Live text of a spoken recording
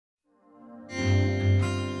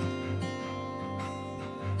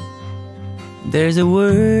There's a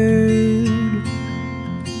word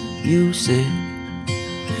you said,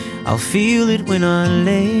 I'll feel it when I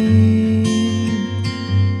land.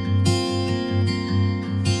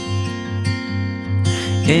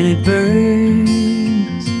 And it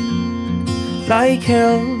burns like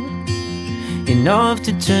hell, enough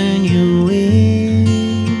to turn you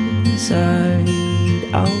inside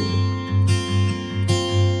out.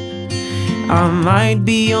 I might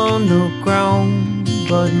be on the ground,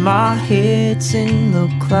 but my head's in the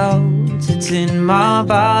clouds. It's in my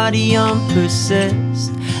body, I'm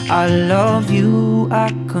possessed. I love you,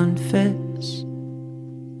 I confess.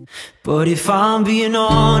 But if I'm being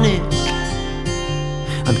honest,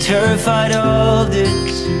 I'm terrified of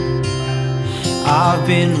this. I've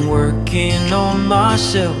been working on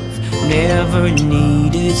myself, never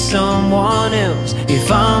needed someone else.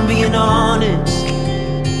 If I'm being honest,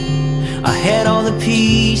 I had all the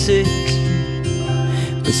pieces,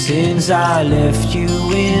 but since I left you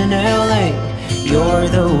in LA, you're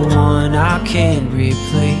the one I can't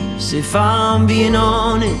replace. If I'm being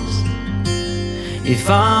honest, if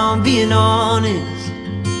I'm being honest,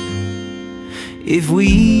 if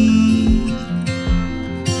we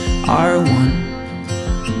are one,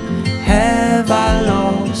 have I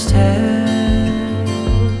lost half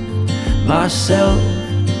myself?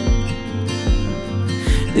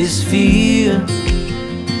 This fear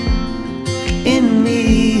in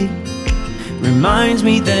me reminds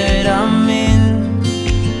me that I'm incomplete.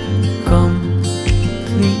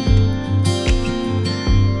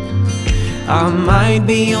 I might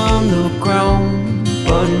be on the ground,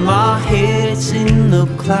 but my head's in the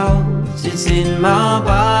clouds. It's in my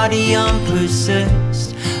body, I'm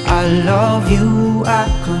possessed. I love you, I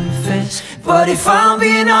confess. But if I'm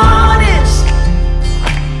being honest,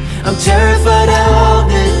 I'm terrified of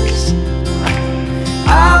this.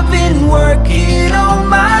 I've been working on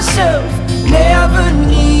myself, never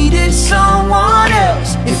needed someone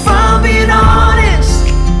else. If I'm being honest,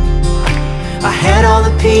 I had all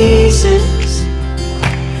the pieces,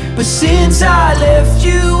 but since I left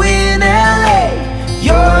you in LA,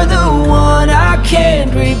 you're the one I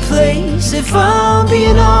can't replace. If I'm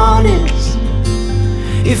being honest,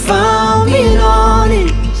 if I'm being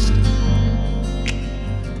honest,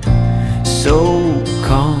 so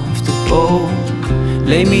comfortable,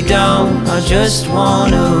 lay me down, I just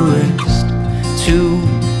wanna rest. Too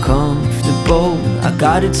comfortable, I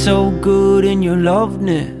got it so good in your love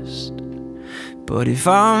nest. But if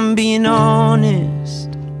I'm being honest,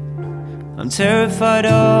 I'm terrified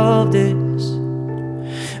of this.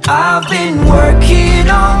 I've been working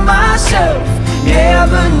on myself,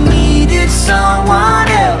 never needed someone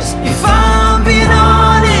else. If I'm being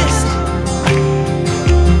honest,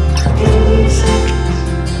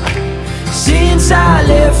 since I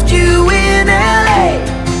left you in LA,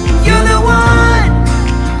 you're the one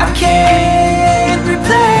I can't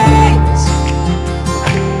replace.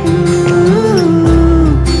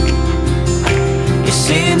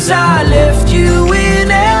 Since I left you in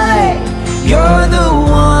LA, you're the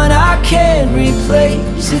one I can't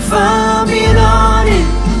replace. If I'm being honest,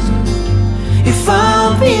 if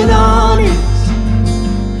I'm being honest,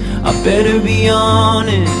 I better be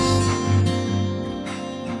honest.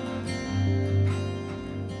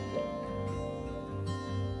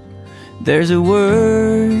 There's a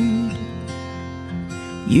word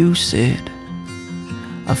you said,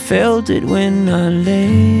 I felt it when I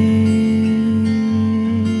lay.